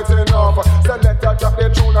can't get enough. So let her drop the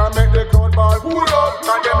tune and make the crowd ball pull up.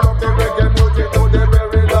 And them love the reggae music to the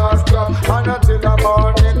very last club. And until the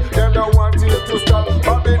morning, them don't want it to stop.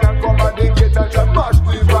 Babylon come at the gate and just mash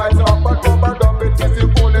these vibes up. But rubber dubbing is the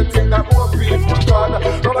only thing that more people got.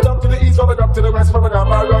 Rubber dub to the east, rubber dub to the west, rubber dub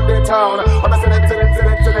around the town. I'm a select.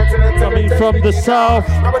 Coming from the south.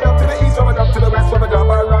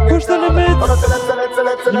 Push the limits.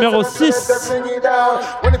 Numéro 6.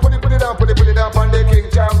 When you put it down on the king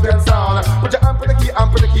champion sound. Put your amp for the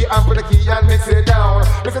key, and mix it down.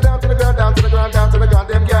 Mix it down to the ground,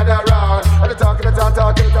 them gather around. And the talking the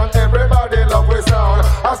town, everybody love with sound.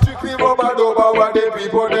 I strictly rubber what the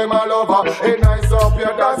people them all over. It nice up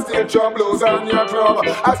your dance stage, your blues and your club.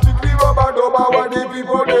 I strictly rubber dubber where the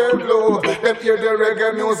people they blow. Them hear the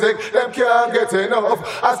reggae music, them can't get enough.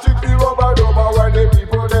 I strictly rubber dubber where the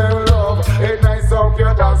people they love. A nice out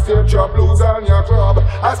here dance, take your blues and your club.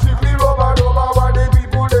 I strictly rubber dubber where the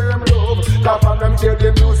people they love. Cause from them hear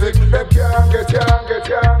the music, them can't get.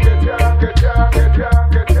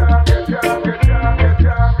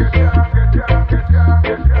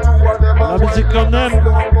 La musique qu'on aime.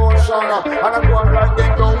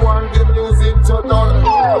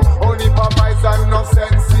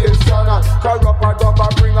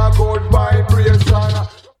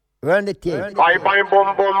 Run the tape. Bye bye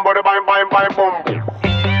boom boom, bye bye bye bye boom.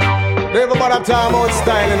 Never bother time about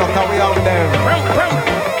style, enough, cause we out there.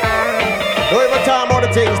 Don't even talk about the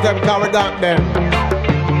things them, cause we down there.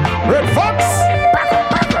 Red Fox.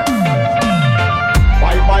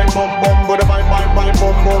 Bye bye boom boom, bye bye bye bye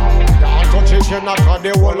boom boom. Can't touch it, you not, cause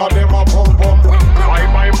the whole of them a boom boom. Bye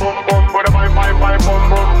bye boom boom, bye bye bye bye boom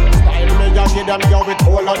boom. Style me, you give them, you with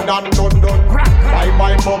all of them done. Bye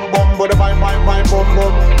bye boom boom, bye bye bye bye boom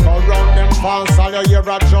boom. Around them fans, all you hear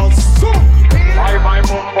a just bye bye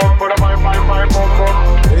boom boom, bye bye bye bye boom boom.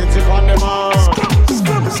 It's it on them all.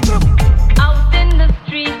 Out in the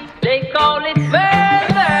street, they call it murder.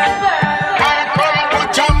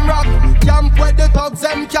 Jam rock, camp where the thugs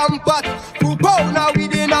them camp at. 2 pound now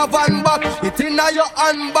within a van back. It in a your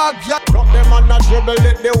handbag. Drop them on a dribble,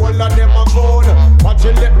 let the whole of them a gone. Watch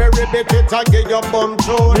you let me repeat it and get your bum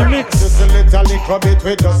tone. Remix. Just a little bit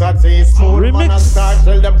with just a taste spoon. Remix. Man a start,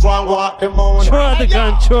 tell them go and walk them on. Show the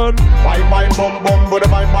control. Bye bye bum bum, but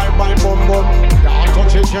bye bye bye bum bum. Can't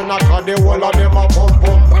touch it, you not, cause the whole of them a bum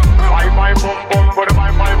bum. Bye bye bum bum, but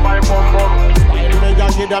bye bye bye bum bum. Style me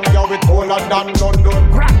and give them yo with all of done London.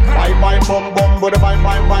 Bye bye bum bum, but bye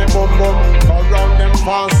bye bye bum bum. Around them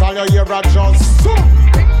fans, all you hear a just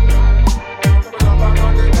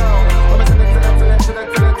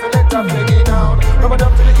From a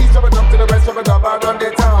dump to the east, from a dump to the west, from a dump around the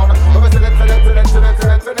town. From a select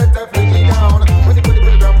down. When you put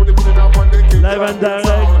it down, put it down on the king. Live and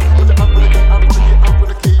direct.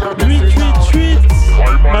 888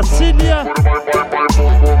 Massilia.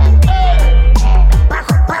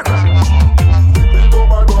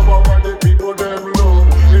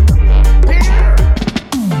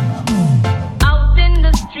 Out in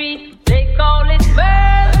the street, they call it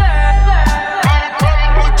murder.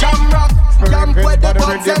 Jam rock, camp where the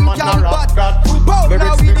thugs them camp at. 2 pound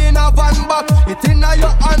now within a van back. It in a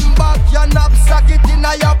your handbag, your knapsack, it in a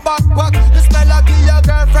your backpack. The smell of your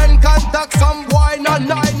girlfriend contact some boy, no.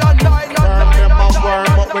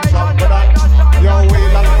 But we jump for that. Yo,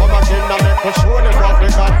 wheel and come again and make us show them what we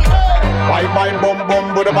got. Bye bye bum bum,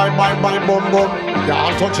 but bye bye bye bum bum.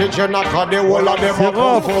 Can't touch it, you not, cause the whole of them a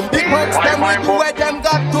bum bum. The works them we do where them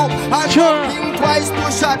got to. And think twice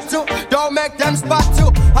to shot to. Don't make them spot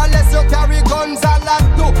you, unless you carry guns a lot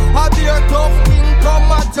to. A beer tough king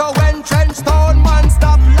come at you when trench town man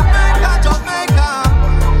stop. Jamaica.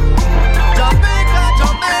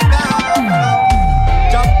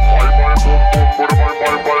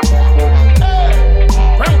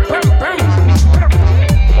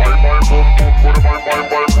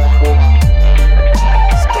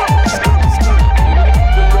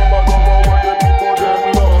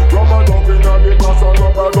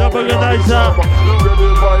 Organizer.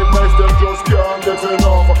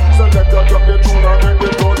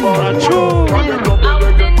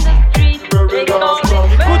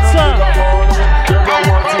 Put some.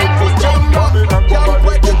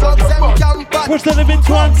 Push the limit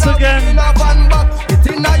once again. It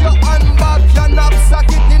in your handbag, your knapsack,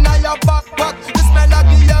 it in your backpack. The smell of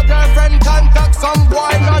your girlfriend contact some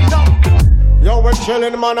boy, no. Yo, we're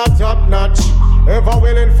chillin', man, at top notch. Ever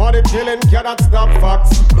willing for the killing, cannot stop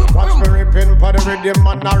facts. Watch me ripping for the rhythm,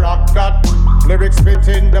 man, I rock that. Lyrics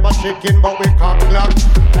spitting, them a shaking, but we can't clap.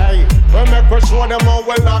 Hey, we make us show them how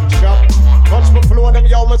we lock shop. Touch me flow them,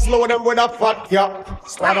 yo, me slow them with a fat cap.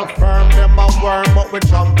 Stand up firm, them a worm, but we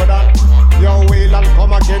jump for that. Yo, wheel and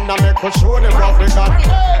come again and make us show them what we got.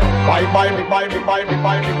 Bye bye me, bye me, bye me,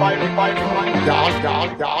 bye me, bye me, bye me, bye me. Down.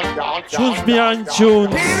 Tunes behind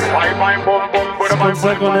tunes. Bye bye boom boom, C'est comme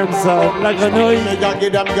ça qu'on aime ça. La grenouille.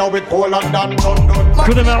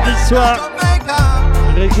 Tous les mardis soirs.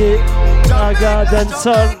 Reggae, raga,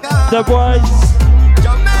 dancehall, The Boys.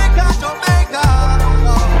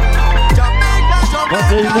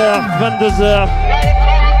 21h, 22h.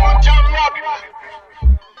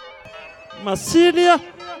 Massilia.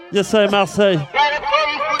 Yes, I Marseille.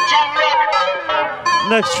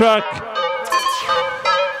 Next track.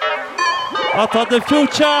 Out of the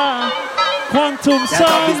future. Quant. Quantum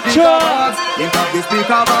Sound,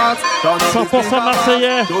 100%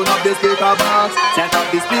 marseillais.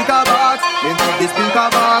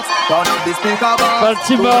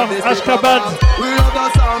 Baltimore, Ashgabat,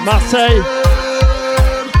 Marseille.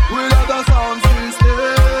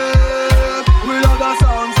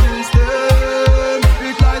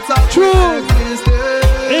 True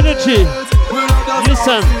Energy.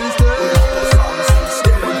 Listen.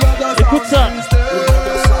 Écoute ça.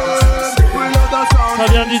 Ça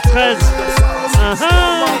vient du 13.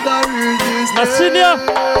 Massilia.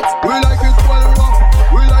 We like it well rough,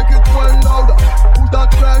 we like it well louder. Put that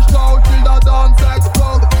trash down till the dance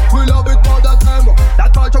explode. We love it more than ever.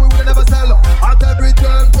 That culture we will never sell at every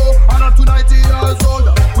tempo. And up to 90 years old.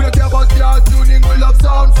 We don't care about car tuning, we love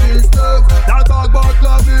sound systems. Not talk about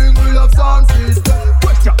clubbing, we love sound systems.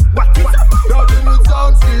 Question, what is that? Clubbing with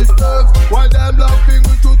sound systems. While them laughing,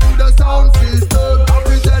 we true to the sound system.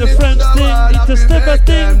 The French thing, it's a step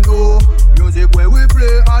thing. Music where we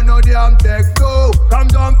play, I know damn techno. Come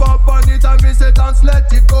jump up on it and miss it and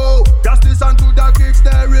let it go. Just listen to the kicks, the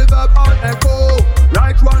reverb and echo.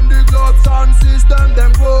 Right round the globe, sound system,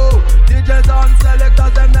 them go. DJs and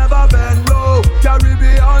selectors, them never bend low.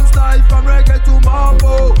 Caribbean style from reggae to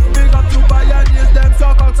mambo. Big up to pioneers, them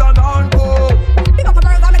suckers and handbo. Big up the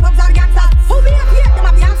girls on the clubs and gangsters. Who be up here? Them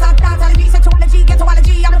have the answers. Danceology, sexuology,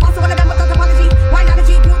 ghettoology. I'm the boss of all of them with the topology.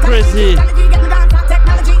 Wineology, Crazy. technology, get me dance on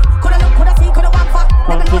technology. Coulda look, coulda see, coulda walk for.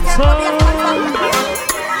 Quantum Sound.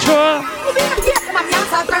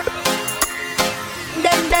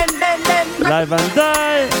 Live and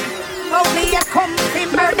die. Ouvre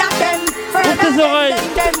tes oreilles.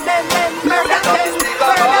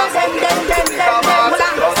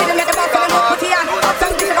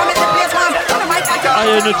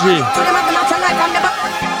 High energy.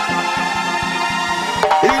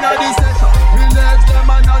 In a this session, relax them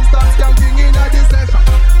and non-stop skanking in a this session.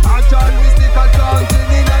 Action, mystic,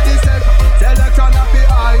 chanting in a this session. Selection of the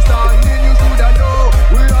ice standing, you shoulda know.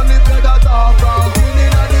 We only play that off ranking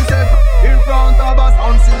in a this session. In front of a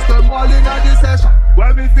sound system, all in a this session.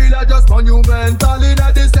 When we feel like just monumental in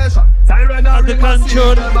a this session. Siren and ring and see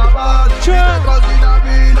them above. Because in a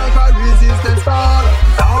real like a resistance star.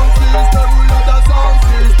 Sound system, we love the sound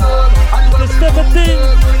system. And when we step move thing.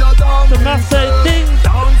 them, we love The Marseille thing.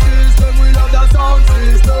 sound system, we love the sound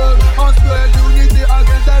system. And spread unity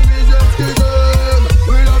against the vision schism.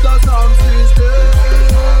 We love the sound system.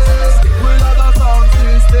 We love the sound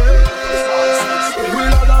system. We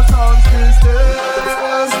love the sound system.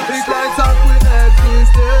 It lights up with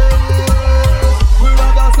existence. We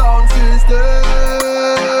love the sound system.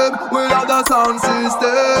 We love the sound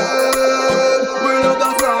system. We love the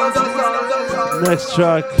sound system. Next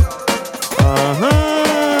track.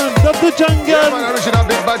 Up the jungle. Yeah, man, I'm wishing a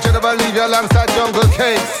big bunch of believe you alongside Jungle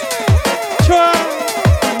Cakes. Ciao.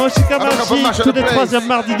 Moshi Kamachi, tous les troisièmes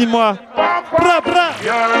mardis du mois. Bra bra.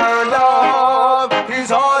 Your love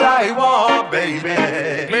is all I want, baby.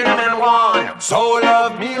 Minimum one. So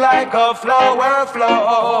love me like a flower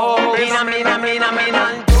flows. Mina.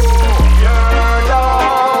 Your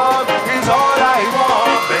love is all I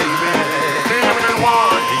want, baby. Minimum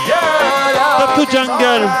one. Your love. Up the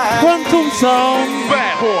jungle. Quantum Sound.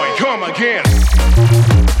 Bad boy, come again.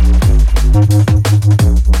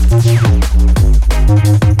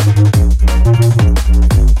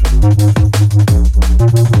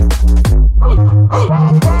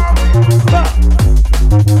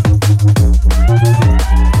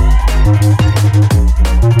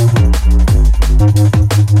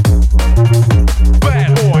 Bad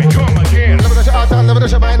boy, come again. Never touch your heart and never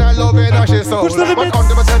touch your mind and love in her soul. Push the limits. But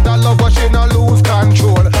 100% I love but she not lose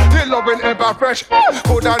control. The loving ever fresh,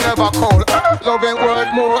 good and never cold. Loving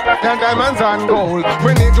worth more than diamonds and gold.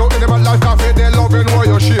 We need you in the life cafe, the loving what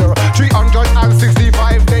you share.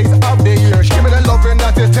 365 days of the year. Give me the loving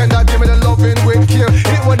that is tender, give me the loving with care.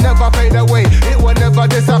 It will never fade away, it will never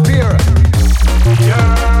disappear. Your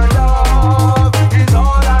love is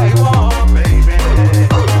all I want, baby.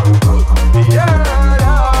 Your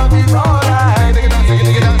love is all I need.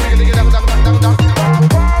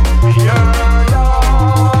 Your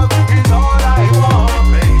love is all I want,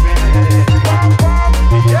 baby.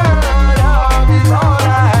 Your love is all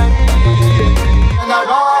I need.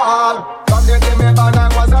 General, from the day me born I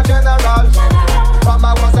was a general. From I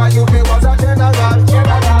was a youth me was a general.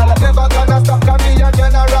 Never gonna stop 'cause me a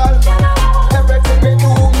general. Everything me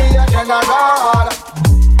do me a general.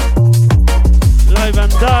 Live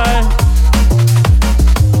and die.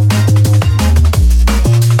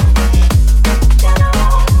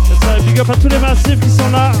 Ça, big up à tous les massifs qui sont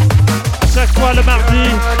là. À chaque fois le mardi.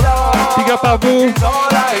 Big up à vous.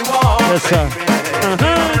 C'est ça.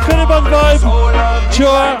 Que les bonnes vibes. Tu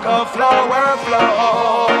vois.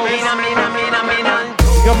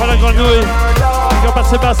 Big up à la grenouille. Big up à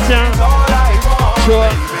Sébastien. Tu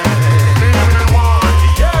vois.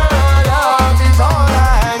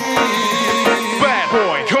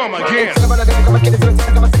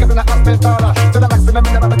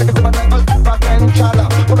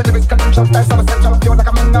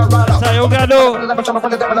 Ça y est au galop.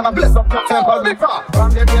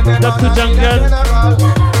 Love to jungle.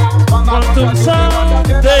 Quantum sound.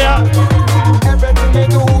 There. Everything you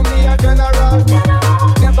do, me a general.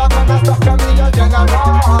 Never gonna stop me a general.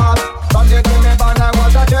 From the day me born, I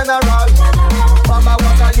was a general. Mama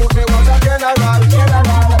was a youth, me was a general.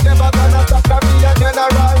 Never gonna stop me a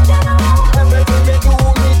general. Everything you do,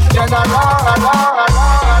 me general.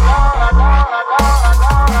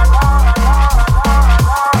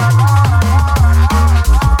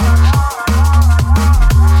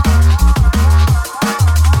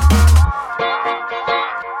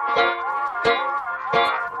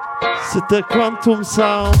 C'était Quantum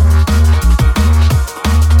Sound.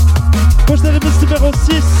 Poche de l'émission numéro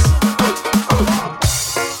 6.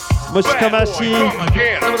 Moshi Kamachi.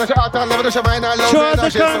 Show the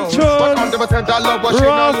control.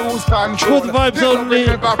 Rough. Good vibes only.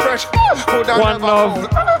 One love.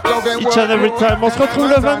 Each and every time. On se retrouve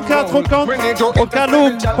le 24 au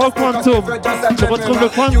Kaloum, pas au Quantum. Je retrouve le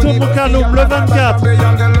Quantum au Kaloum le 24.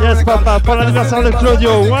 Yes, papa, pour l'anniversaire de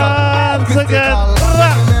Claudio. Once again.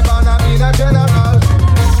 A general,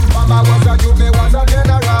 mama was a youth, me was a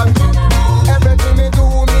general. Everything me do,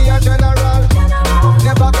 me a general.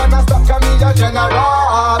 Never gonna stop me a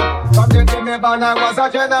general. From the day me born, I was a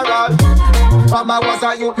general. Mama was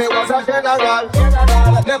a youth, me was a general.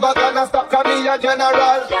 Never gonna stop me a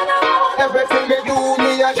general. Everything me do,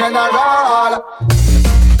 me a general.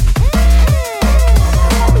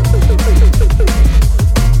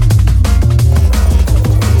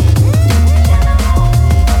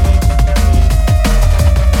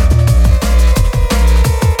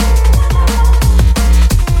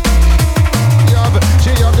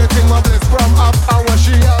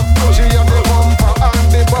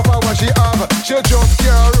 She just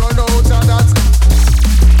can't run out of that.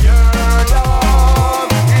 Your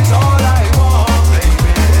love is all I want,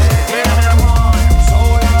 baby. So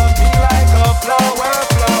love me like a flower.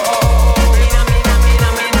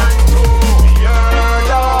 Your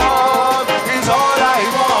love is all I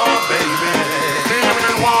want, baby.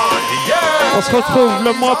 On se retrouve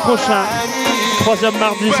le mois prochain. Troisième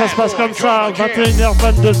mardi, ça se passe comme ça, 21h,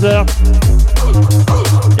 22h.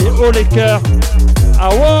 Et haut les cœurs. Ah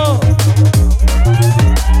wow!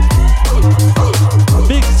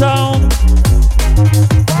 Big sound.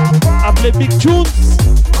 Appelez Big Tunes.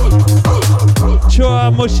 Choa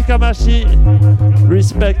Moshi Kamachi.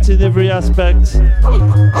 Respect in every aspect.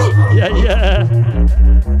 Yeah, yeah.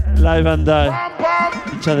 Live and die.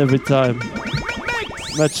 Each and every time.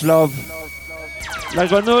 Much love. La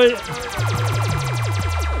grenouille.